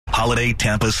Holiday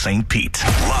Tampa St. Pete.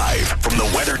 Live from the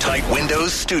WeatherTight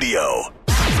Windows studio.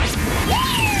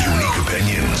 Unique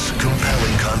opinions,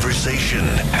 compelling conversation,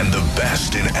 and the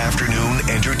best in afternoon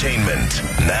entertainment.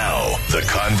 Now, the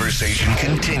conversation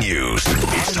continues.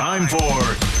 It's time for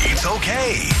It's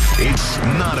Okay, It's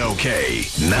Not Okay.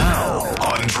 Now,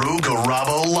 on Drew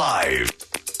Garabo Live.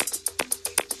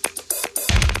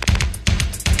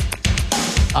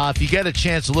 If you get a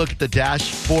chance to look at the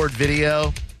dashboard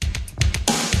video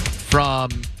from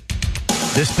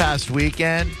this past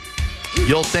weekend,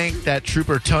 you'll think that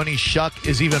Trooper Tony Shuck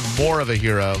is even more of a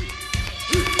hero.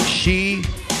 She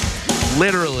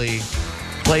literally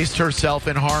placed herself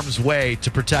in harm's way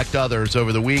to protect others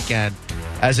over the weekend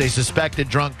as a suspected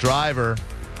drunk driver,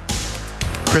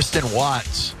 Kristen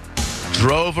Watts,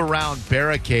 drove around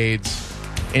barricades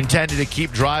intended to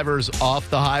keep drivers off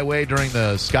the highway during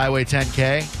the Skyway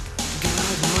 10K.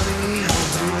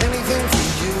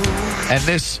 And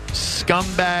this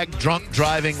scumbag drunk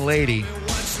driving lady,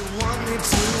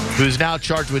 who's now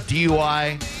charged with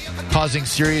DUI, causing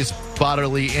serious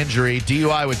bodily injury,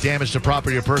 DUI with damage to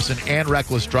property or person, and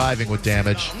reckless driving with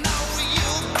damage.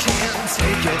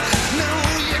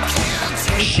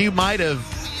 She might have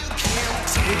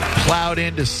plowed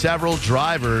into several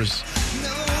drivers,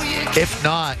 if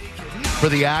not for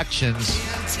the actions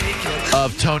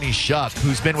of Tony Shuck,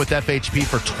 who's been with FHP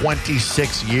for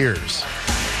 26 years.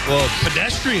 Well,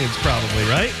 pedestrians probably,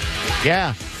 right?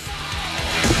 Yeah.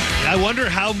 I wonder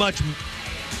how much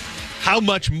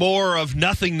more of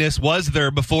nothingness was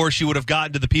there before she would have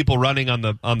gotten to the people running on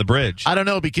the bridge. I don't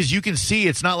know, because you can see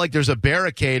it's not like there's a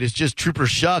barricade. It's just Trooper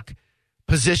Shuck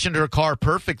positioned her car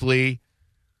perfectly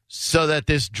so that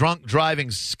this drunk driving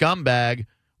scumbag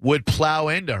would plow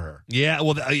into her. Yeah,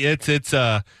 well,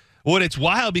 it's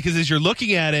wild because as you're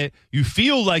looking at it, you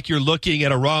feel like you're looking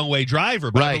at a wrong way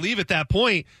driver. But right. I believe at that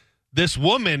point, this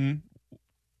woman,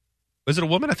 was it a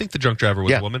woman? I think the drunk driver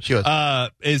was a woman. She was.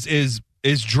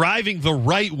 Is driving the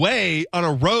right way on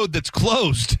a road that's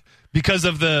closed because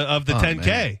of the 10K.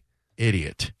 Man.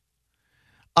 Idiot.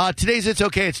 Today's It's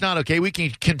Okay, It's Not Okay. We can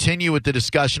continue with the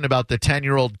discussion about the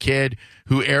 10-year-old kid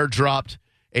who airdropped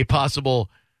a possible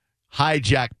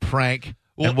hijack prank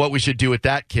and what we should do with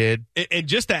that kid. And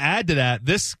just to add to that,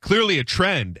 this clearly a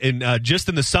trend. Just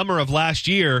in the summer of last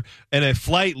year, in a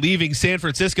flight leaving San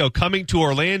Francisco coming to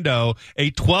Orlando,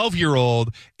 a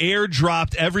 12-year-old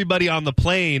airdropped everybody on the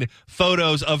plane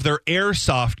photos of their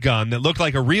airsoft gun that looked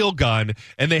like a real gun,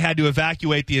 and they had to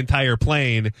evacuate the entire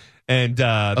plane. And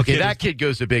that kid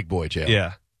goes to big boy jail.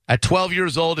 Yeah. At 12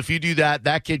 years old, if you do that,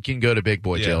 that kid can go to big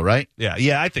boy jail, right?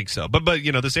 Yeah, I think so. But this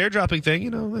airdropping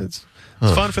thing, it's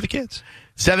fun for the kids.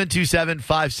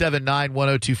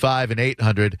 727-579-1025 and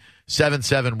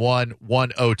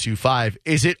 800-771-1025.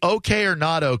 Is it okay or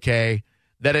not okay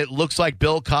that it looks like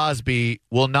Bill Cosby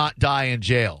will not die in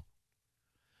jail?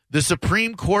 The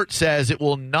Supreme Court says it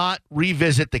will not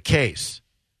revisit the case.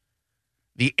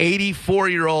 The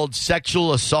 84-year-old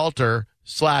sexual assaulter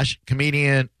 /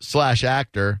 comedian /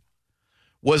 actor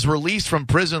was released from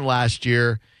prison last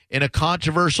year in a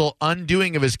controversial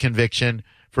undoing of his conviction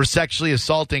for sexually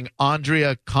assaulting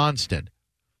Andrea Constant.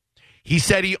 He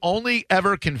said he only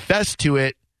ever confessed to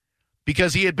it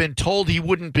because he had been told he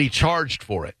wouldn't be charged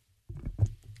for it.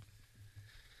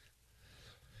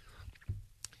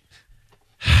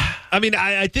 I mean,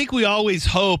 I think we always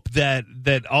hope that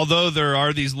although there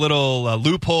are these little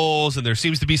loopholes and there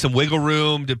seems to be some wiggle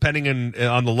room depending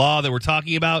on the law that we're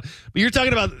talking about, but you're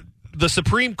talking about the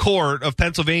Supreme Court of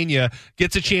Pennsylvania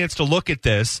gets a chance to look at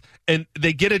this, and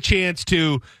they get a chance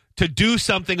to do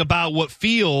something about what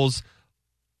feels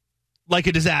like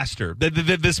a disaster.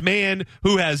 This man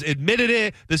who has admitted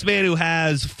it, this man who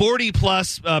has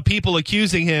 40-plus people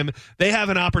accusing him, they have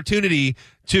an opportunity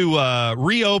to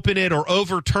reopen it or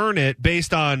overturn it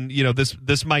based on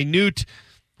this minute.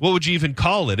 What would you even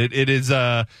call it?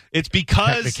 It's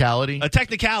because technicality. A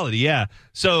technicality, yeah.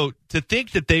 So to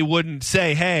think that they wouldn't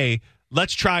say, "Hey,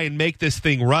 let's try and make this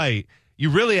thing right," you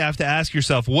really have to ask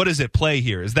yourself, what is at play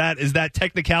here? Is that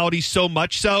technicality so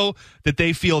much so that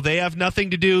they feel they have nothing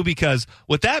to do? Because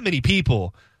with that many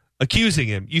people accusing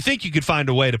him, you think you could find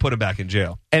a way to put him back in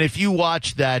jail. And if you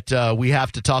watch that We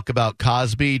Have to Talk About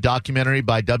Cosby documentary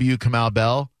by W. Kamau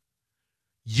Bell,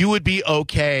 you would be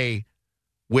okay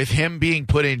with him being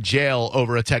put in jail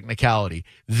over a technicality.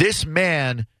 This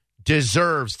man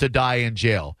deserves to die in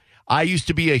jail. I used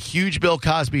to be a huge Bill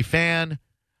Cosby fan.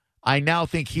 I now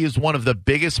think he is one of the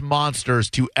biggest monsters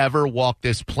to ever walk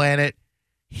this planet.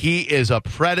 He is a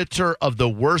predator of the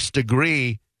worst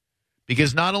degree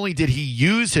because not only did he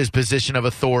use his position of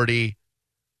authority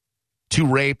to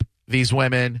rape these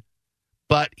women,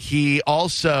 but he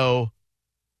also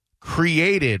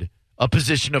created a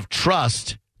position of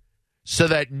trust so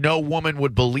that no woman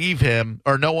would believe him,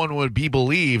 or no one would be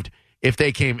believed if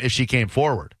she came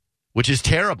forward, which is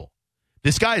terrible.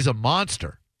 This guy is a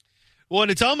monster. Well,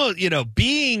 and it's almost,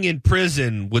 being in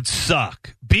prison would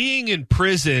suck. Being in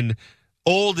prison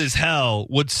old as hell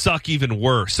would suck even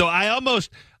worse. So I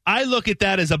look at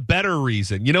that as a better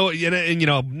reason.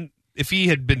 If he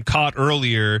had been caught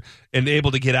earlier and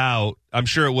able to get out, I'm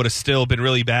sure it would have still been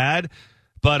really bad.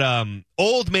 But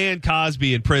old man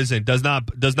Cosby in prison does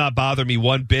not bother me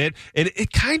one bit. And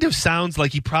it kind of sounds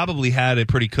like he probably had it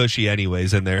pretty cushy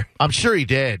anyways in there. I'm sure he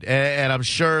did. And I'm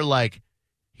sure,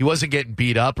 he wasn't getting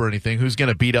beat up or anything. Who's going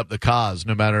to beat up the cause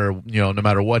no matter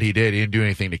what he did? He didn't do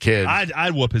anything to kids.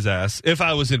 I'd whoop his ass if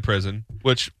I was in prison,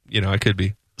 which, I could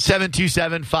be.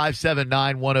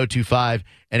 727-579-1025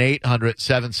 and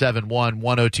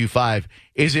 800-771-1025.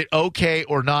 Is it okay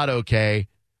or not okay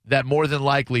that more than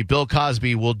likely Bill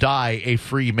Cosby will die a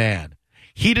free man?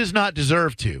 He does not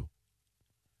deserve to.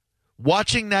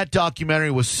 Watching that documentary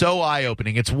was so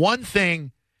eye-opening. It's one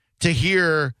thing to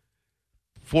hear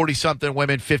 40-something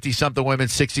women, 50-something women,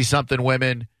 60-something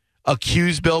women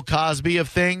accuse Bill Cosby of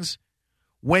things.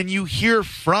 When you hear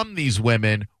from these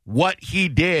women what he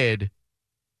did,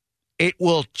 it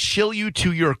will chill you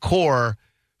to your core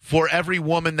for every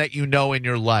woman that you know in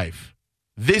your life.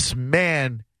 This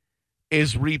man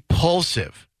is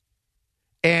repulsive,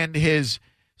 and his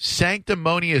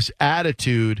sanctimonious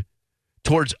attitude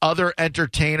towards other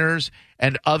entertainers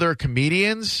and other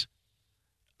comedians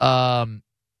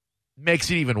makes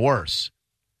it even worse.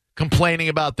 Complaining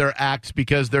about their acts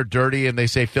because they're dirty and they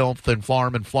say filth and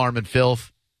flarm and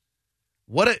filth.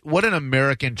 What an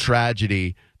American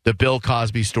tragedy the Bill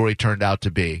Cosby story turned out to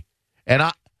be.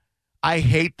 And I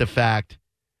hate the fact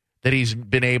that he's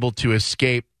been able to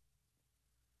escape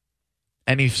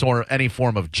any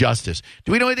form of justice.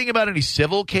 Do we know anything about any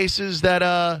civil cases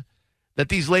that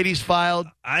these ladies filed?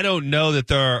 I don't know that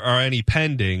there are any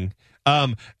pending.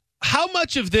 How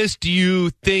much of this do you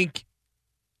think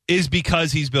is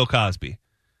because he's Bill Cosby?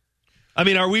 I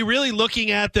mean, are we really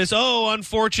looking at this,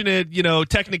 unfortunate,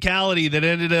 technicality that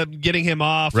ended up getting him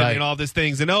off right, and all these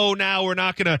things, and now we're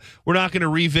not gonna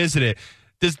revisit it?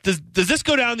 Does this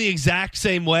go down the exact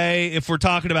same way if we're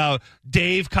talking about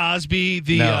Dave Cosby,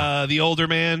 the older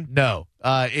man? No,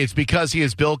 it's because he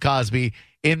is Bill Cosby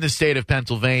in the state of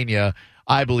Pennsylvania.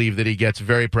 I believe that he gets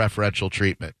very preferential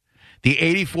treatment. The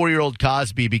 84-year-old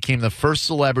Cosby became the first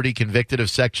celebrity convicted of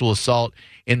sexual assault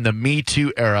in the Me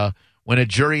Too era when a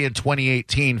jury in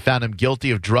 2018 found him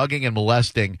guilty of drugging and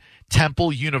molesting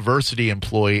Temple University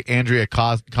employee Andrea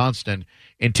Constant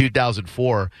in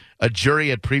 2004. A jury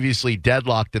had previously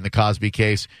deadlocked in the Cosby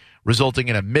case, resulting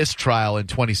in a mistrial in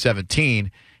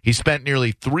 2017. He spent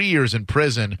nearly 3 years in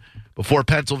prison before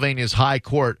Pennsylvania's high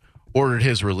court ordered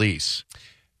his release.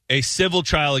 A civil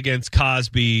trial against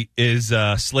Cosby is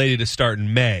slated to start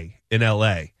in May in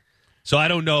L.A. So I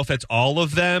don't know if that's all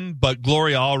of them, but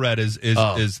Gloria Allred is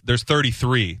there's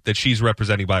 33 that she's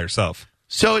representing by herself.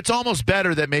 So it's almost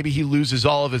better that maybe he loses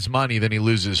all of his money than he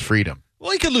loses freedom.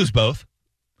 Well, he could lose both.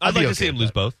 I'd like to see him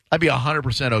lose both. I'd be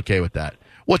 100% okay with that.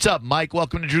 What's up, Mike?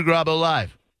 Welcome to Drew Garabo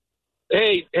Live.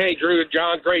 Hey, Drew and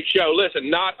John, great show. Listen,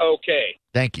 not okay.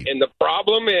 Thank you. And the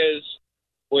problem is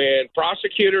when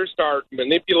prosecutors start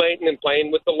manipulating and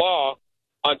playing with the law,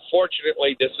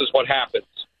 unfortunately, this is what happens.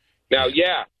 Now,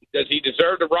 yeah, does he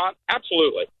deserve to rot?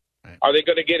 Absolutely. Right. Are they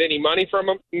going to get any money from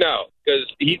him? No, because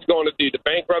he's going to do the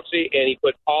bankruptcy, and he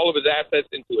put all of his assets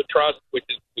into a trust, which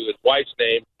is to his wife's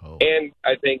name, and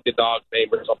I think the dog's name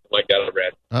or something like that I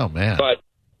read. Oh, man. But,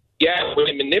 yeah, when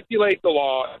they manipulate the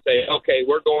law and say, okay,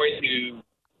 we're going to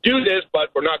do this, but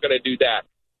we're not going to do that,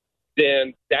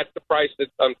 then that's the price that,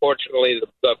 unfortunately,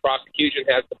 the prosecution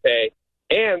has to pay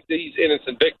and these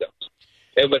innocent victims.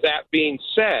 And with that being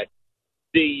said,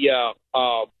 the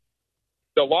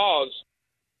laws,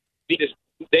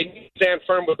 they need to stand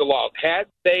firm with the laws. Had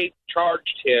they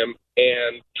charged him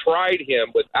and tried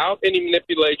him without any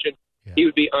manipulation, he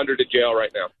would be under the jail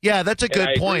right now. Yeah, that's a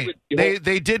good point.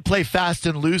 They did play fast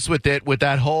and loose with it, with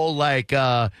that whole,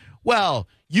 well,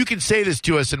 you can say this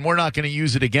to us and we're not going to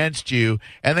use it against you.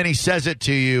 And then he says it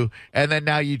to you, and then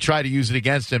now you try to use it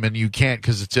against him and you can't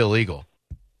because it's illegal.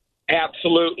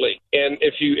 Absolutely. And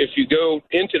if you go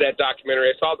into that documentary,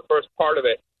 I saw the first part of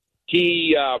it.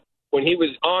 He when he was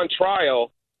on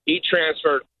trial, he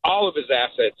transferred all of his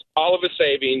assets, all of his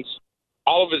savings,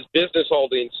 all of his business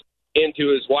holdings into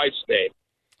his wife's name,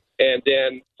 and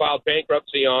then filed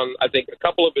bankruptcy on, I think, a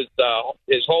couple of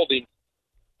his holdings.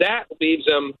 That leaves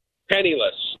him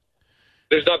penniless.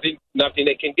 There's nothing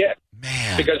they can get.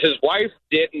 Man, because his wife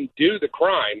didn't do the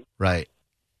crime. Right.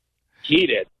 He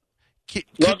did.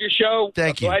 Love your show.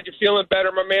 Thank you. Glad you're feeling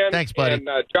better, my man. Thanks, buddy. And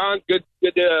John, good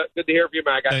to hear from you,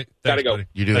 man. I gotta go. Buddy.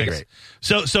 You're doing Thanks.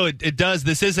 great. So it does.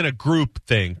 This isn't a group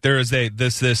thing. There is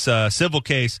this civil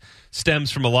case stems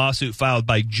from a lawsuit filed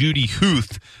by Judy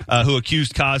Huth, who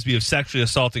accused Cosby of sexually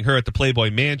assaulting her at the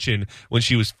Playboy Mansion when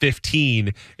she was 15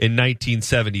 in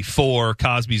 1974.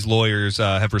 Cosby's lawyers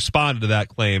have responded to that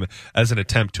claim as an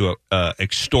attempt to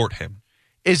extort him.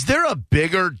 Is there a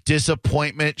bigger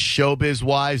disappointment,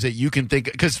 showbiz-wise, that you can think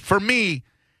of? Because for me,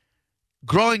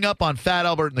 growing up on Fat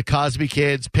Albert and the Cosby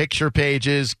Kids, picture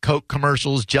pages, Coke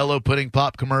commercials, Jell-O pudding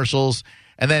pop commercials,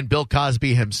 and then Bill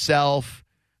Cosby himself,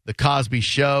 The Cosby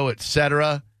Show,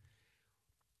 etc.,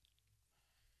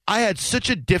 I had such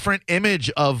a different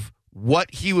image of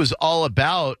what he was all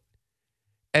about,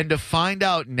 and to find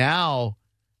out now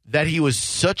that he was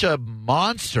such a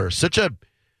monster, such a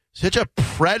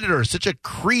predator, such a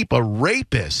creep, a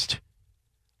rapist.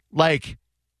 Like,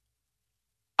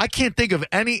 I can't think of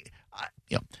any.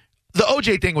 The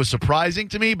OJ thing was surprising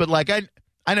to me, but like I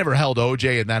never held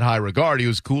OJ in that high regard. He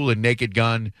was cool in Naked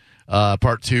Gun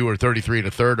Part 2 or 33 and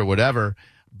a Third or whatever,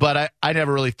 but I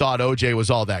never really thought OJ was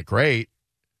all that great.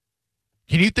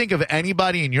 Can you think of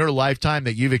anybody in your lifetime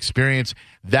that you've experienced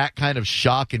that kind of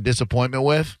shock and disappointment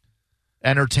with,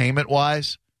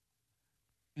 entertainment-wise?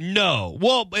 No.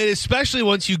 Well, especially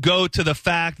once you go to the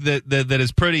fact that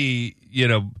is pretty,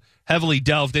 heavily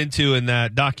delved into in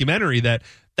that documentary, that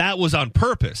was on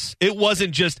purpose. It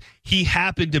wasn't just he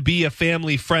happened to be a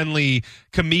family-friendly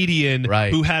comedian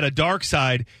who had a dark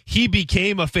side. He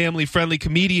became a family-friendly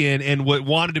comedian and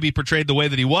wanted to be portrayed the way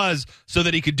that he was so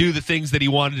that he could do the things that he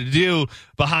wanted to do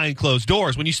behind closed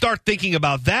doors. When you start thinking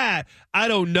about that, I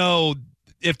don't know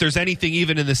if there's anything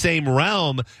even in the same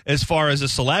realm as far as a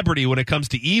celebrity when it comes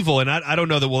to evil, and I don't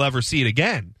know that we'll ever see it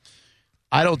again.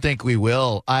 I don't think we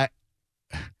will.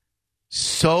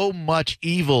 So much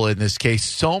evil in this case,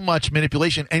 so much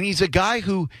manipulation, and he's a guy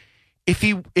who, if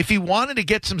he wanted to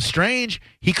get some strange,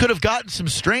 he could have gotten some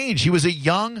strange. He was a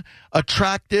young,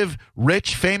 attractive,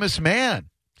 rich, famous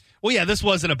man. Well, yeah, this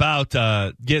wasn't about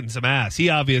getting some ass. He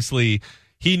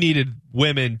needed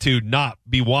women to not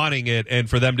be wanting it, and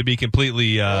for them to be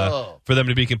completely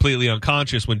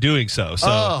unconscious when doing so.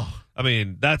 So, I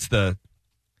mean, that's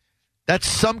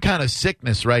some kind of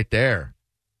sickness right there.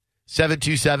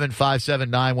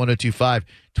 727-579-1025.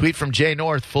 Tweet from Jay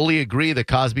North. Fully agree that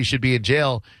Cosby should be in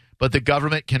jail, but the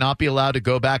government cannot be allowed to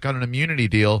go back on an immunity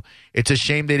deal. It's a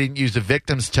shame they didn't use the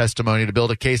victim's testimony to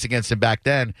build a case against him back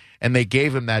then, and they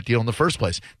gave him that deal in the first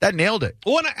place. That nailed it.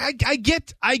 Well, I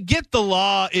get the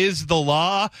law is the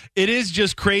law. It is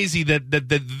just crazy that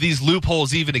these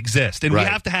loopholes even exist, and we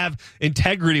have to have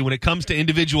integrity when it comes to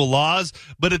individual laws.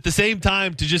 But at the same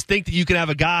time, to just think that you can have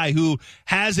a guy who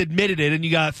has admitted it, and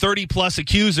you got 30+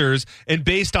 accusers, and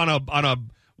based on a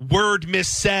word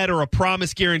missaid or a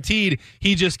promise guaranteed,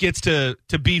 he just gets to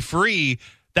be free.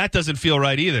 That doesn't feel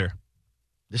right either.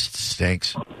 This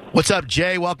stinks. What's up,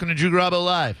 Jay? Welcome to Drew Garabo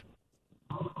Live.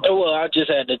 Well, I just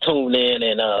had to tune in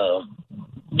and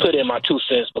put in my 2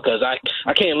 cents because I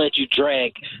can't let you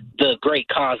drag the great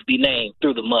Cosby name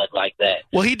through the mud like that.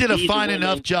 Well, he did a fine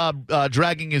enough job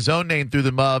dragging his own name through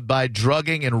the mud by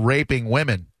drugging and raping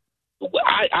women.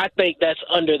 I think that's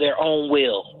under their own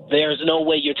will. There's no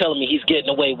way you're telling me he's getting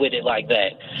away with it like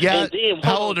that. Yeah. And then,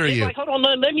 how old are you? Hold on,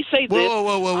 let me say this.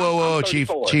 Whoa, Chief.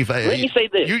 Let me say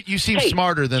this. You seem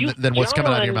smarter than what's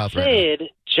coming out of your mouth right now.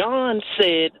 John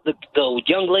said the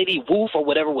young lady, Wolf or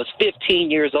whatever, was 15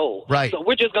 years old. Right. So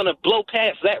we're just going to blow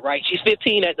past that, right? She's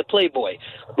 15 at the Playboy.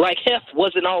 Like Hef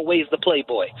wasn't always the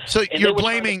Playboy. So you're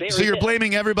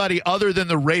blaming everybody other than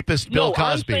the rapist Bill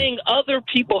Cosby. I'm saying other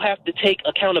people have to take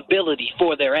accountability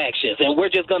for their actions, and we're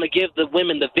just going to give the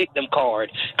women the victim card.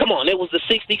 Come on, it was the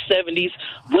 60s, 70s.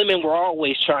 Women were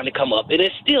always trying to come up, and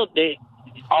it's still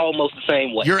almost the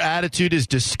same way. Your attitude is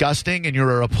disgusting, and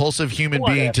you're a repulsive human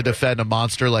being to defend a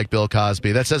monster like Bill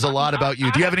Cosby. That says a lot about you.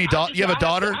 Do you have any? You have a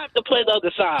daughter? I have to play the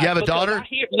other side. You have a daughter?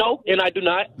 No, and I do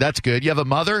not. That's good. You have a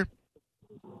mother?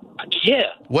 Yeah.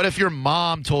 What if your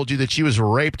mom told you that she was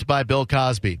raped by Bill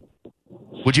Cosby?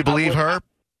 Would you believe her?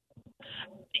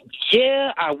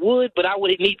 Yeah, I would, but I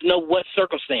would need to know what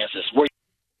circumstances were.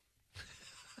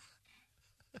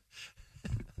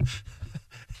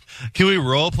 Can we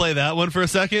role play that one for a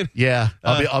second? Yeah,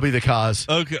 I'll be the cause.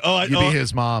 Okay. You be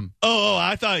his mom.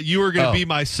 I thought you were going to be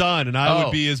my son, and I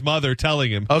would be his mother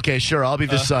telling him. Okay, sure. I'll be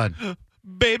the son.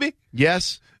 Baby.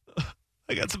 Yes.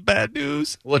 I got some bad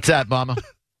news. What's that, Mama?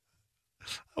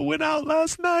 I went out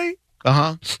last night.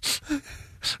 Uh huh.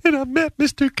 and I met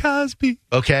Mr. Cosby.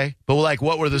 Okay, but like,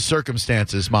 what were the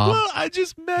circumstances, Mom? Well, I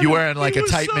just met You him. wearing like He a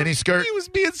was tight miniskirt? He was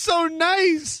being so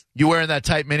nice. You wearing that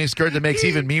tight miniskirt that makes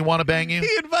even me want to bang you?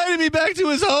 He invited me back to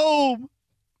his home.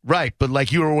 Right, but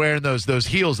like you were wearing those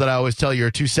heels that I always tell you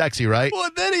are too sexy, right? Well,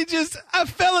 then I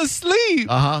fell asleep.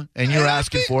 And you were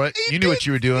asking for it. You knew what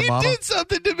you were doing, Mama. He did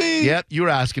something to me. Yep, you were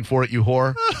asking for it, you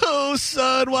whore. Oh,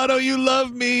 son, why don't you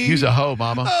love me? Use a hoe,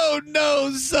 Mama. Oh,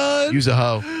 no, son. Use a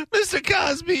hoe. Mr.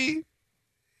 Cosby.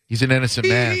 He's an innocent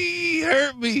man. He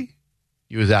hurt me.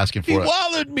 He was asking He for it.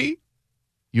 wallered me.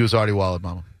 You was already walled,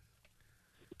 Mama.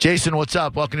 Jason, what's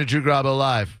up? Welcome to Drew Garabo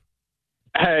Live.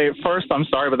 Hey, first, I'm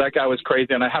sorry, but that guy was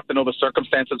crazy, and I have to know the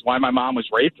circumstances why my mom was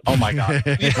raped. Oh, my God.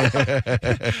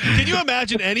 Can you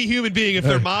imagine any human being, if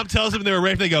their mom tells them they were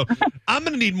raped, they go, I'm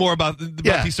going to need more about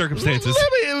these circumstances.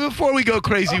 Before we go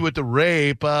crazy with the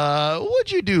rape,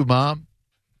 what'd you do, Mom?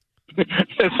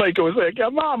 It's like, it was like, yeah,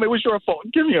 Mom, it was your fault.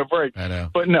 Give me a break. I know.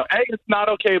 But no, A, it's not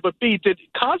okay. But B, did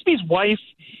Cosby's wife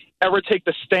ever take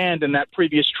the stand in that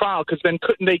previous trial? Because then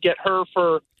couldn't they get her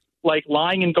for, like,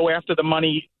 lying and go after the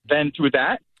money then through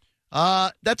that?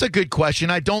 That's a good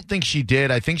question. I don't think she did.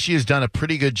 I think she has done a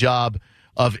pretty good job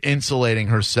of insulating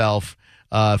herself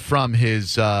from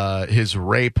his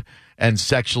rape and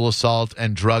sexual assault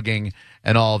and drugging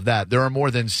and all of that. There are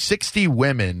more than 60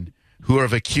 women who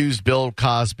have accused Bill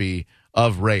Cosby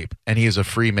of rape, and he is a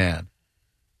free man.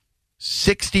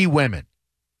 60 women.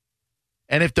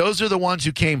 And if those are the ones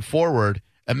who came forward,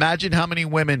 imagine how many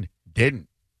women didn't.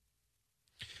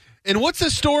 And what's the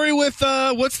story with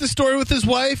his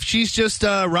wife? She's just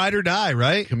ride or die,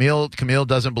 right? Camille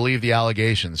doesn't believe the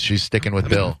allegations. She's sticking with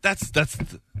Bill. That's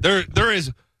there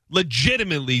is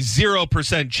legitimately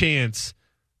 0% chance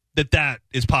that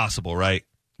is possible, right?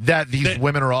 That these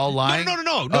women are all lying?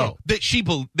 No. Oh. That she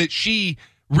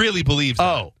really believes that.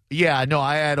 Oh, yeah. No,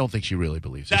 I don't think she really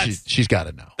believes it. She's got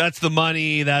to know. That's the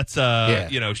money. That's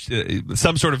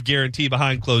some sort of guarantee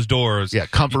behind closed doors. Yeah,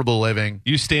 comfortable living.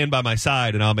 You stand by my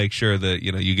side, and I'll make sure that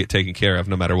you get taken care of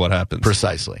no matter what happens.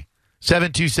 Precisely.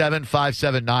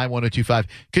 727-579-1025.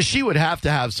 Because she would have to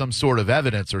have some sort of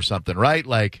evidence or something, right?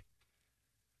 Like,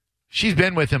 she's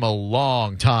been with him a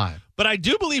long time. But I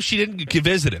do believe she didn't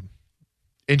visit him.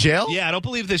 In jail? Yeah, I don't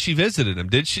believe that she visited him.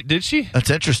 Did she? That's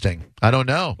interesting. I don't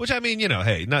know. Which, I mean,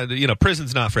 hey,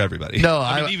 prison's not for everybody. No,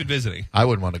 I mean, even visiting. I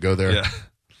wouldn't want to go there. Yeah.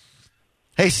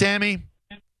 Hey, Sammy.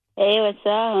 Hey, what's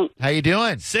up? How you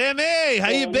doing? Sammy, how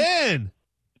you been?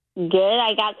 Good.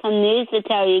 I got some news to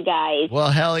tell you guys.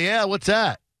 Well, hell yeah. What's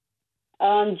that?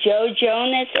 Joe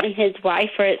Jonas and his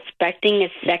wife are expecting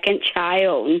a second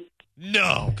child.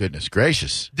 No. Goodness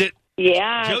gracious.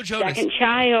 Yeah, Joe Jonas. second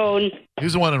child. He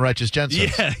was the one in Righteous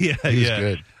Gemstones. Yeah. He was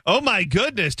good. Oh, my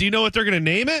goodness. Do you know what they're going to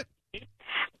name it?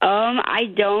 I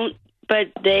don't, but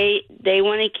they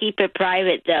want to keep it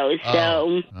private, though,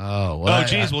 so. Oh, well.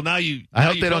 Geez. Well, now you. I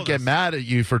hope they don't get mad at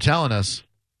you for telling us.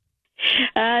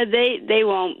 They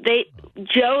won't.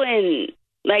 Joe and,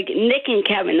 Nick and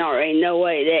Kevin already know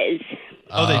what it is.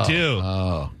 Oh, they do.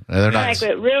 Oh, they're not.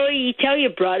 But really, you tell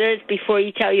your brothers before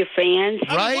you tell your fans? I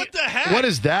mean, right? what the heck? What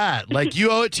is that? Like,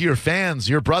 you owe it to your fans.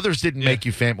 Your brothers didn't make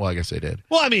you famous. Well, I guess they did.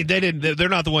 Well, I mean, they didn't. They're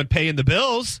not the one paying the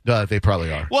bills. They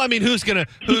probably are. Well, I mean, who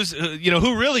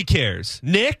really cares?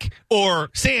 Nick or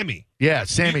Sammy? Yeah,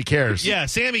 Sammy cares. Yeah,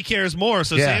 Sammy cares more,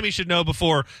 so Sammy should know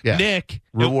before Nick.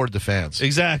 Reward the fans.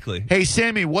 Exactly. Hey,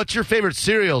 Sammy, what's your favorite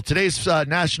cereal? Today's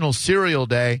National Cereal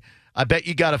Day. I bet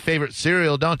you got a favorite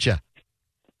cereal, don't you?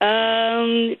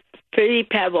 Fruity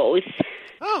Pebbles.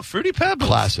 Oh, Fruity Pebbles.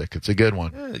 Classic. It's a good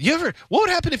one. What would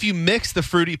happen if you mix the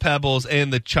Fruity Pebbles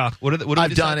and the chocolate?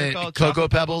 I've done it. Cocoa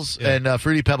Pebbles and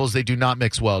Fruity Pebbles, they do not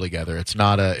mix well together. It's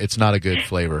not a good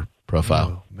flavor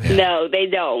profile. Oh, man. No, they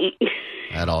don't.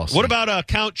 At all. What about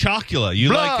Count Chocula? You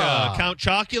like Count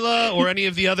Chocula or any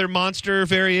of the other monster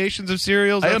variations of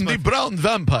cereals? I am the brown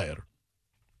vampire.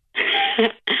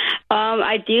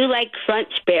 I do like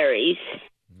Crunch Berries.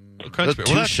 Crunch That's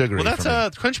too sugary. Well,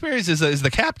 that's Crunch Berries is the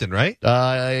captain, right?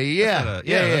 Yeah,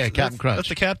 Captain Crunch. That's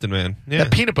the captain, man. Yeah.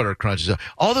 That peanut butter crunch.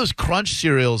 All those Crunch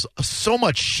cereals, so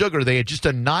much sugar, they just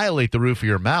annihilate the roof of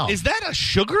your mouth. Is that a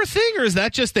sugar thing, or is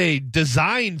that just a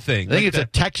design thing? I think it's a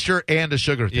texture and a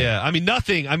sugar thing. Yeah, I mean,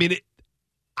 nothing. I mean,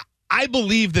 I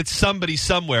believe that somebody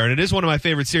somewhere, and it is one of my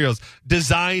favorite cereals,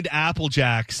 designed Apple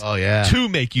Jacks to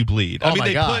make you bleed. I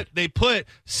mean, they put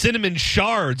cinnamon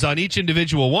shards on each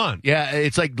individual one. Yeah,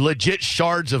 it's like legit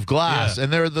shards of glass,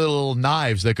 and they're the little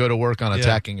knives that go to work on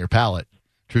attacking your palate.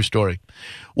 True story.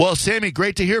 Well, Sammy,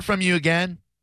 great to hear from you again.